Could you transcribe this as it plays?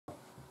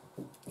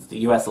It's the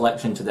US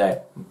election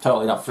today. I'm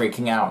totally not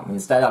freaking out.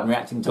 Instead, I'm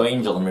reacting to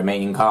Angel and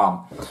remaining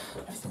calm.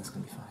 Everything's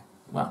gonna be fine.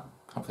 Well,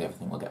 hopefully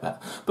everything will get better.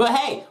 But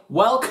hey,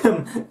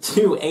 welcome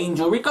to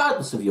Angel,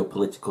 regardless of your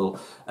political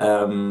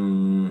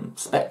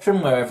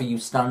spectrum, wherever you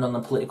stand on the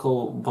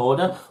political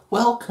border.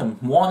 Welcome,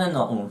 one and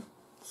all.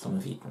 Some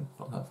of you can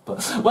fuck off,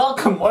 but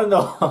welcome, one and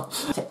all,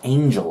 to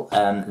Angel.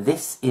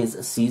 This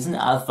is season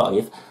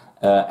 5,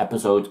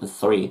 episode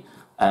 3.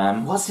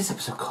 What's this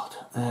episode called?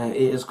 It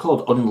is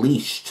called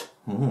Unleashed.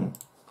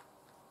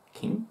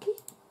 Kinky?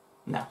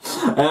 No.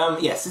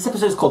 Yes, this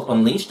episode is called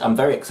Unleashed. I'm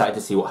very excited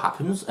to see what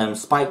happens.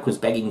 Spike was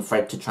begging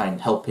Fred to try and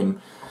help him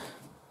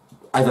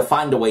either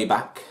find a way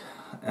back,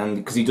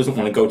 because he doesn't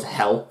want to go to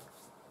hell.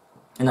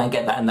 And I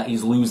get that, and that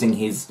he's losing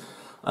his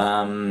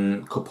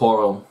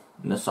corporalness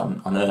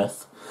on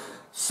Earth.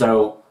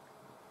 So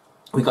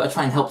we've got to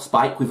try and help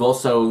Spike. We've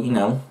also, you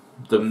know,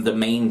 the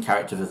main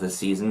character of this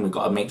season, we've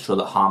got to make sure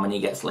that Harmony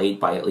gets laid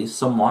by at least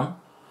someone.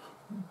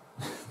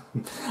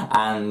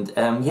 And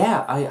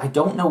yeah, I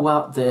don't know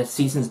what the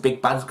season's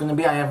big bad is going to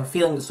be. I have a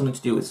feeling it's something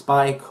to do with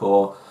Spike,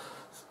 or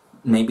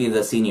maybe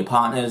the senior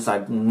partners.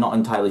 I'm not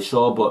entirely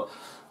sure, but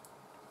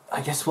I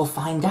guess we'll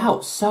find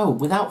out. So,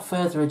 without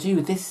further ado,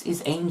 this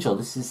is Angel.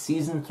 This is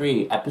season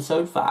 3,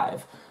 episode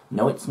 5.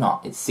 No, it's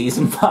not. It's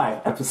season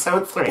 5,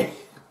 episode 3.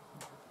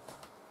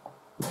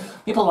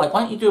 People are like, why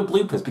don't you do a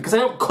bloopers? Because I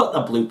don't cut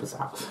the bloopers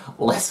out.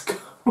 Let's go.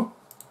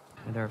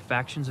 And there are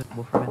factions of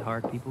Wolfram at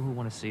heart, people who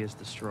want to see us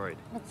destroyed.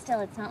 But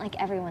still, it's not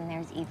like everyone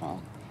there's evil.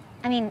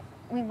 I mean,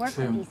 we work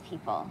with these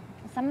people.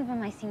 Some of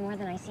them I see more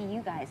than I see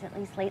you guys, at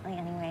least lately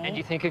anyway. And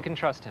you think you can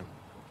trust him?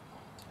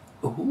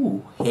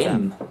 Ooh,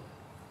 him.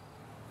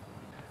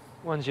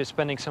 Ones you're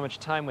spending so much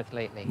time with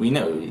lately. We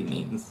know who he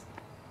means.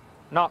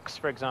 Knox,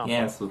 for example.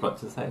 Yes, we've got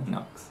to say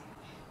Knox.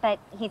 But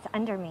he's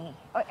under me.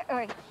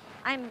 Or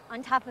I'm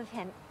on top of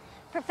him.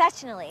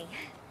 Professionally.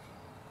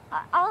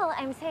 All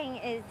I'm saying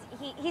is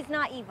he's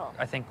not evil.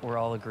 I think we're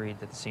all agreed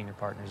that the senior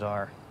partners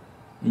are.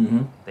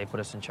 Mm-hmm. They put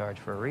us in charge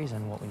for a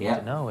reason. What we need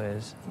to know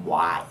is...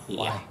 Why?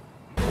 Yeah.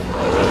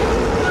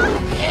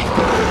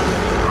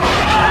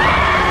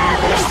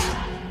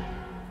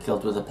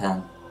 Killed with a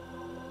pen.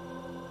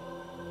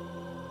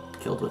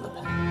 Killed with a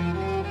pen.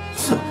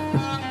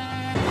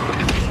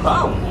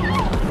 Oh!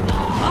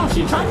 Oh,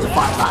 she tried to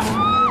fight back.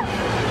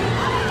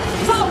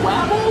 Is that a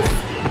werewolf?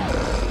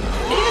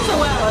 It is a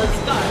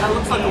werewolf. That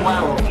looks like a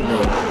werewolf to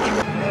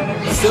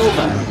me.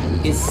 Silver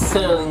is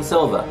sterling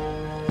silver.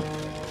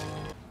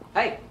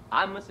 Hey,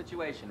 I'm a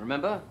situation,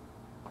 remember?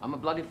 I'm a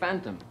bloody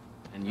phantom.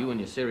 And you and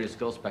your serious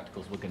skull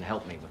spectacles were going to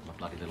help me with my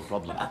bloody little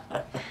problem.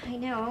 I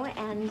know,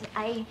 and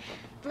I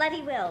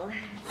bloody will.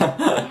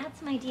 I had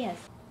some ideas.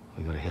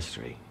 We got a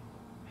history,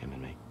 him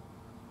and me.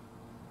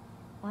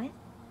 What?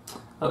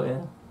 Oh,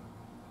 yeah.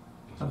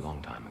 It was a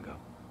long time ago.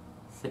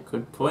 That's a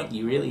good point,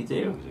 you really He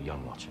do. was a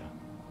young watcher,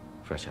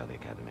 fresh out of the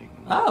academy.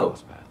 Oh.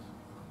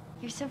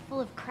 You're so full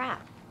of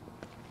crap.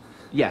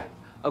 Yeah,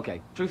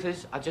 okay. Truth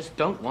is, I just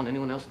don't want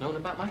anyone else knowing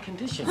about my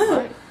condition,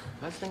 right?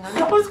 First thing I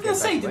know. I was going to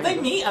say, did they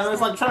meet? I was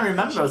like trying to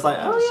remember. I was like,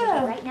 oh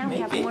yeah, Right now we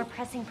have maybe. more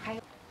pressing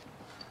priorities.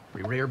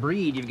 Pretty rare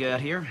breed you've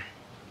got here.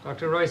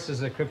 Dr. Royce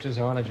is a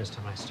cryptozoologist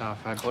on my staff.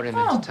 I brought him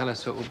in to tell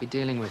us what we'll be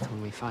dealing with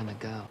when we find the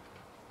girl.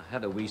 I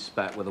had a wee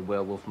spat with a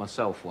werewolf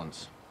myself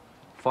once.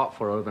 Fought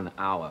for over an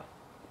hour.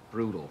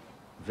 Brutal.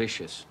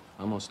 Vicious.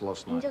 Almost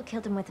lost my... Angel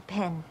killed him with a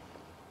pin.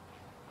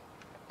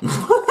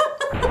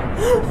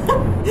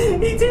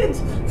 He did!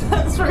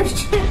 That's very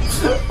true.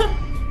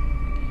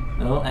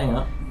 Oh, hang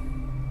on.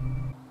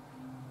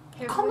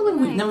 I can't believe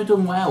we've never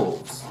done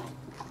werewolves.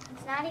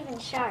 It's not even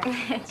sharp.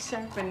 It's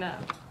sharp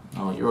enough.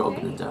 Oh, you're all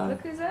gonna die.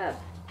 Look who's up.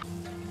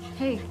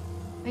 Hey,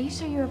 are you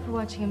sure you're up for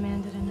watching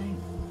Amanda tonight?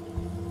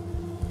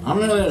 I'm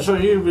not gonna show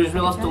you because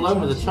we're left alone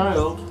with a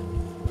child.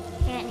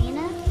 Aunt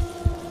Nina?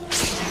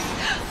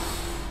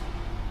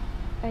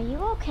 Are you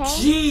okay?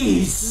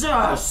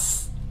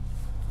 Jesus!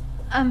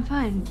 I'm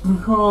fine.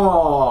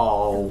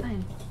 Oh.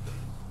 Fine.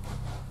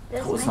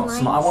 Those That was not timelines,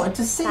 smart. I wanted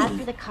to see. bad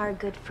for the car,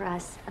 good for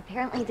us.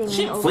 Apparently they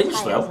She mean old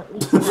flinched, tires though. at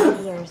least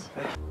 5 years.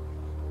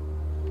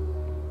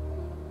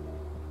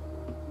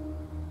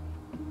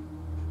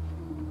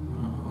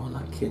 Oh,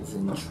 that kid's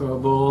in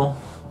trouble.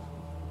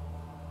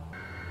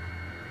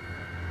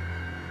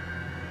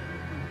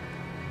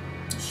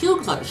 She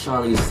looks like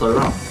Charlize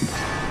Theron.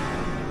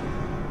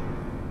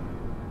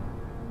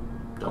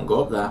 Don't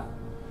go up there.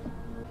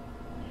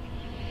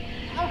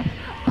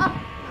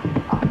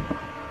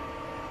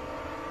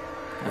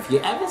 Have you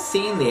ever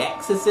seen The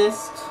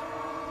Exorcist?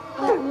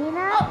 Aunt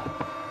Nina?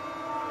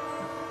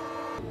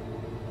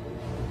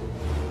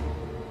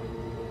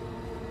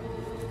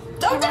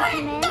 Don't do it!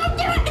 Don't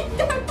do it!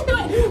 Don't do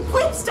it!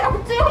 Please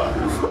don't do it!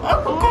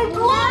 Oh, good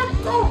Lord!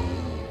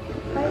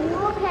 Are you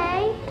okay?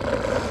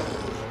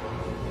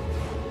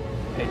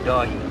 Hey,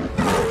 doggy.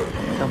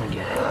 Come and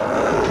get it.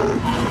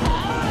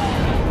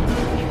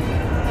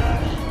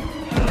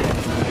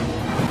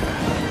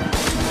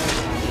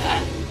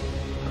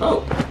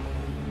 Oh.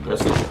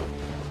 Aggressive.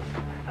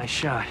 Nice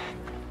shot.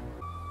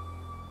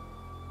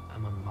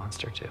 I'm a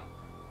monster, too.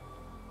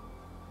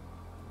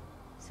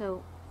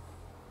 So,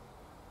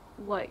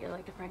 what, you're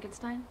like the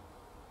Frankenstein?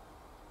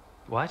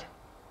 What?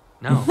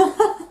 No.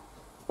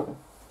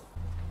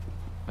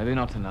 Maybe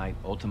not tonight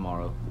or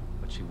tomorrow,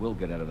 but she will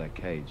get out of that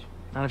cage.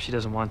 Not if she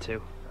doesn't want to.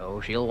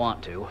 Oh, she'll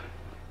want to.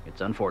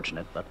 It's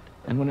unfortunate, but...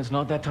 And when it's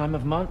not that time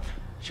of month,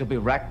 she'll be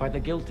racked by the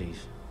guilties.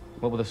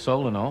 What with a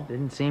soul and all.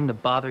 Didn't seem to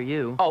bother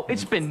you. Oh,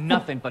 it's been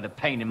nothing but a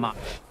pain in my...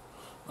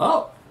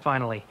 Oh.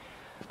 Finally,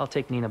 I'll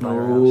take Nina by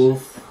her house.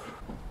 Oof.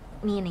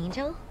 Me and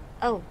Angel?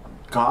 Oh,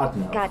 God,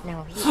 no. God,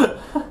 no.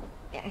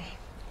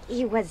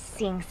 He was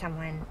seeing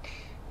someone,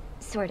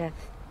 sort of,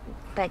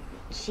 but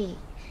she...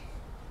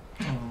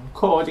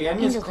 Cordy, I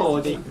miss Angel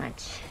Cordy. doesn't do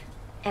much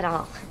at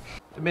all.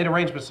 They made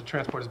arrangements to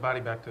transport his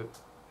body back to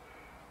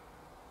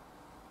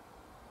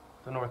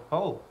the North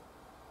Pole.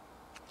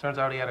 Turns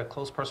out he had a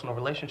close personal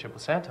relationship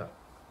with Santa.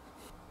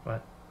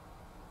 What?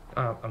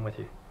 Oh, I'm with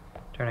you.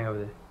 Turning over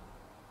the...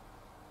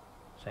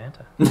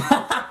 Santa.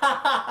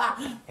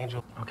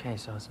 Angel. Okay,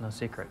 so it's no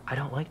secret. I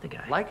don't like the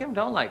guy. Like him,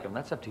 don't like him,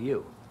 that's up to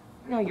you.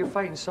 You know, you're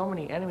fighting so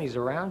many enemies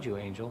around you,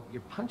 Angel.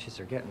 Your punches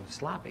are getting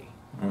sloppy.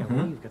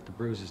 And we've got the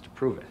bruises to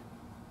prove it.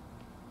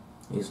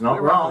 He's not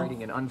We're wrong.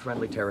 operating in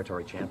unfriendly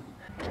territory, champ.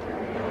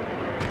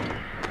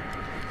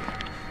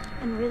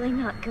 I'm really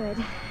not good.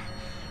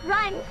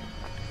 Run!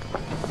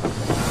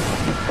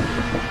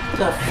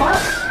 The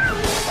fuck?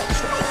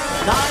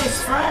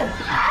 Nice, Fred!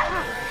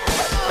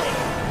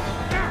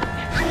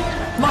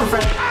 Come on,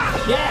 Fred!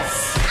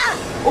 Yes!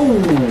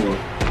 Ooh!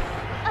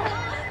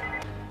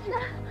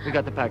 We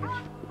got the package.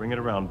 Bring it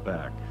around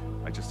back.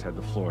 I just had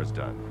the floors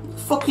done. The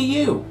fuck are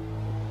you?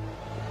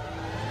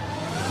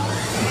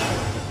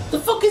 The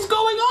fuck is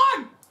going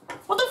on?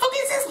 What the fuck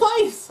is this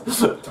place?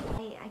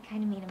 I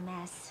kind of made a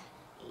mess.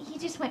 He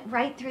just went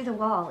right through the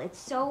wall. It's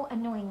so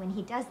annoying when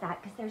he does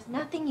that, because there's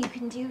nothing you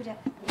can do to...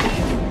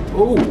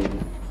 Ooh.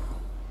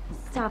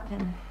 Stop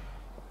him.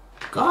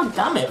 God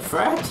damn it,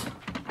 Fred.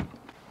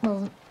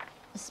 Well,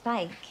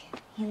 Spike,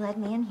 he led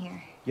me in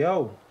here.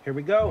 Yo, here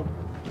we go.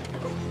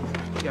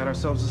 Got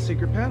ourselves a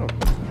secret panel.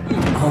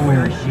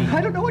 Where is she? I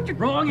don't know what you're...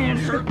 Wrong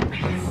answer.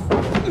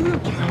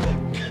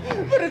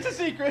 But it's a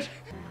secret.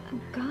 Oh,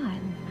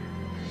 God.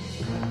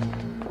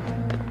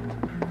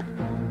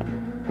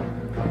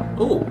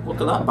 Ooh, look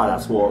at that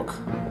badass walk.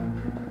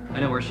 I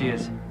know where she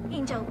is.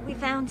 Angel, we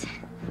found...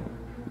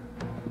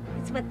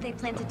 It's what they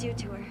plan to do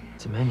to her.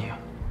 It's a menu.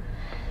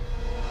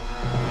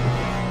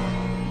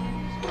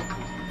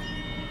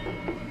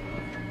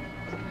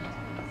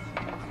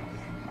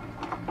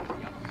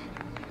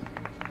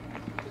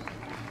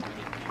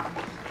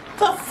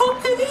 The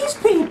fuck are these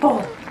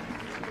people?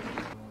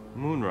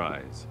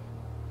 Moonrise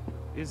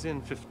is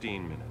in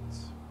 15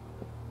 minutes.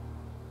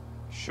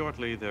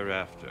 Shortly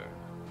thereafter,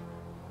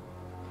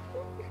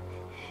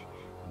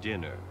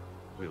 dinner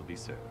will be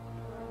served.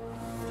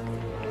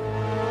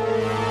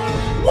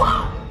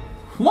 What?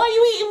 Why are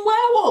you eating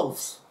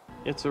werewolves?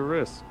 It's a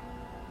risk.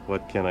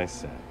 What can I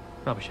say?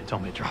 Probably should have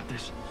told me to drop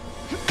this.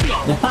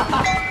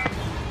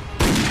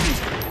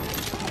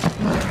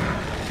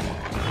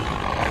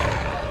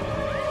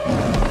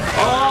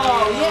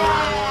 Oh,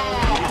 yeah!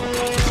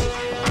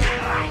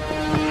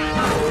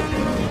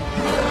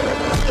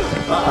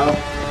 Uh-oh.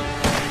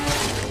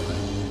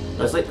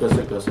 Go sleep, go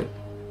sleep, go sleep.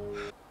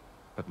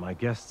 But my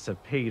guests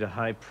have paid a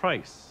high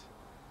price.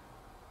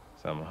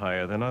 Some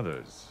higher than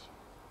others.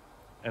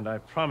 And I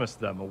promised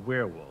them a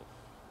werewolf.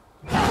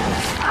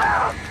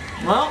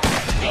 Well.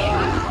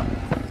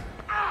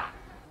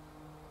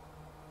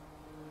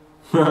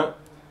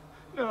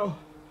 No.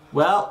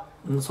 Well,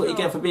 that's what you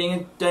get for being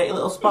a dirty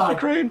little spy. Mr.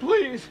 Crane,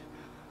 please.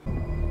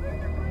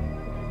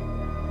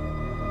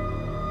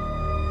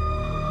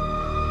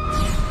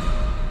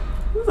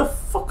 Who the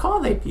fuck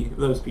are they,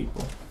 those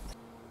people?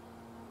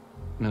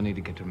 No need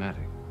to get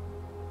dramatic.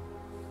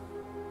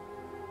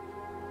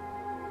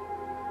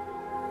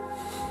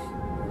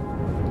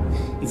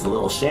 He's a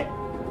little shit.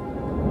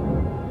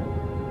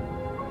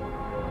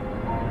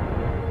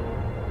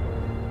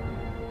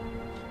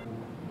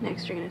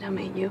 Next, you're gonna tell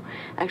me you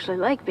actually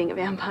like being a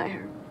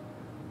vampire.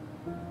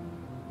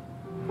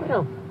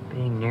 Well,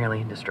 being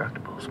nearly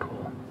indestructible is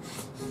cool.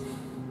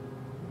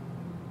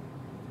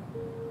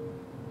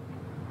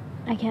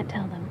 I can't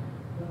tell them.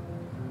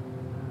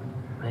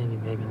 Maybe,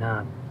 maybe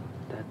not.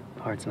 That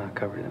part's not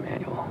covered in the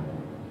manual.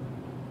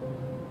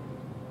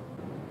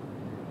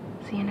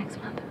 See you next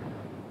month.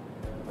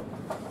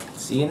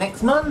 See you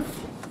next month.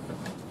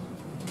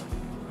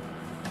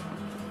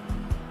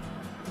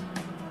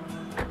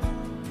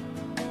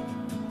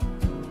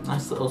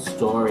 Nice little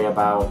story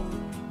about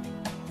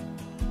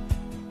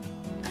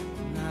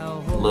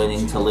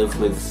learning to live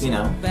with, you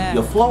know,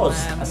 your flaws,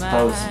 I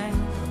suppose,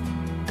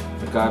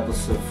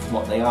 regardless of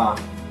what they are.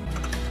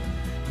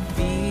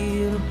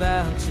 Feel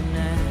about you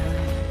now.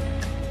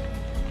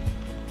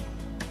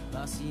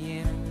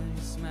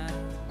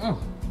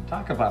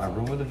 Talk about a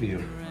room with a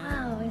view.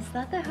 Wow, is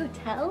that the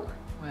hotel?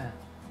 Well,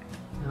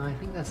 No, I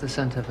think that's the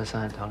Center for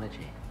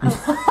Scientology.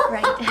 Oh,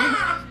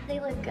 right. They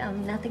look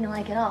nothing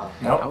alike at all.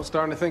 Nope. I was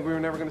starting to think we were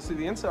never going to see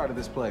the inside of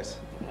this place.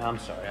 I'm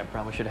sorry, I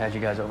probably should have had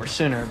you guys over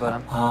sooner, but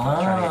I'm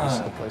trying to get used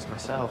to the place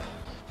myself.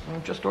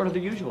 Well, just order the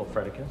usual,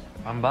 Fredicus.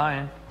 I'm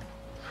buying.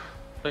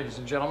 Ladies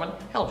and gentlemen,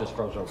 hell just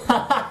froze over.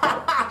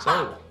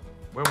 So,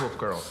 werewolf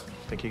girl,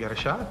 think you got a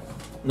shot?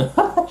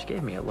 She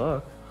gave me a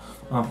look.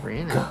 Oh,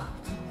 Really?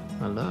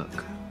 A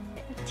look.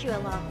 To a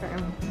law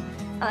firm.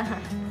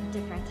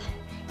 Different.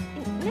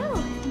 No,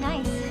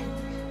 nice.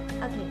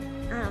 Okay,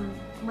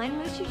 one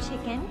rooster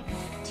chicken,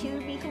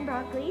 2 beef and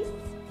broccolis,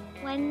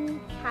 1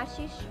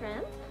 cashew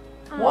shrimp.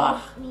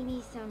 What?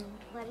 Maybe some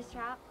lettuce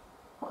wrap.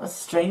 What a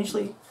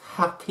strangely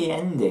happy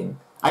ending.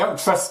 I don't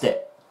trust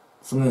it.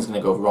 Something's going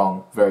to go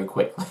wrong very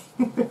quickly.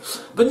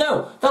 But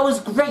no, that was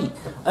great.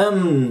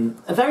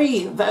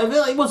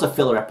 It was a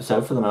filler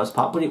episode for the most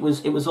part, but it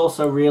was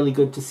also really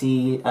good to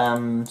see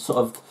sort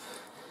of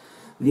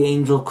the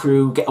Angel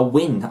crew get a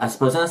win, I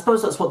suppose. And I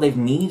suppose that's what they've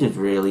needed,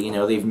 really. You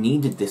know, they've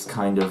needed this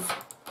kind of,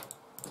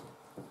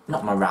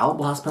 not morale,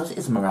 well, I suppose it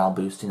is a morale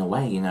boost in a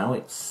way, you know.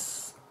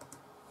 It's,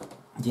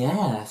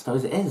 yeah, I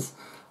suppose it is.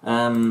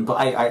 But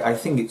I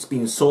think it's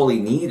been sorely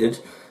needed,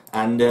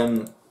 and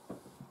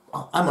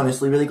I'm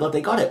honestly really glad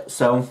they got it.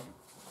 So,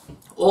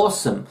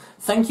 awesome.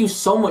 Thank you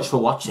so much for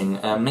watching.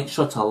 Make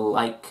sure to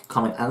like,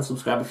 comment, and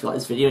subscribe if you like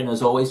this video. And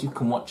as always, you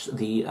can watch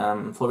the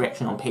full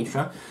reaction on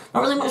Patreon.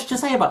 Not really much to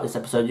say about this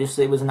episode, just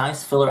it was a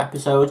nice filler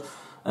episode.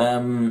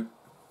 I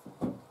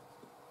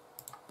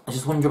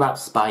just wonder about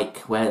Spike,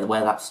 where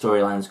that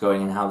storyline's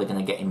going and how they're going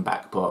to get him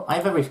back. But I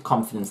have every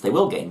confidence they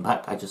will get him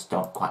back. I just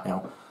don't quite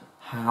know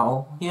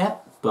how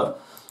yet.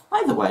 But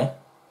either way,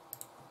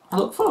 I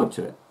look forward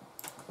to it.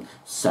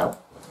 So,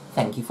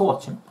 thank you for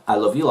watching. I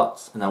love you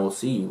lots, and I will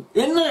see you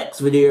in the next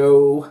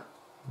video.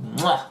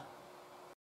 Mwah.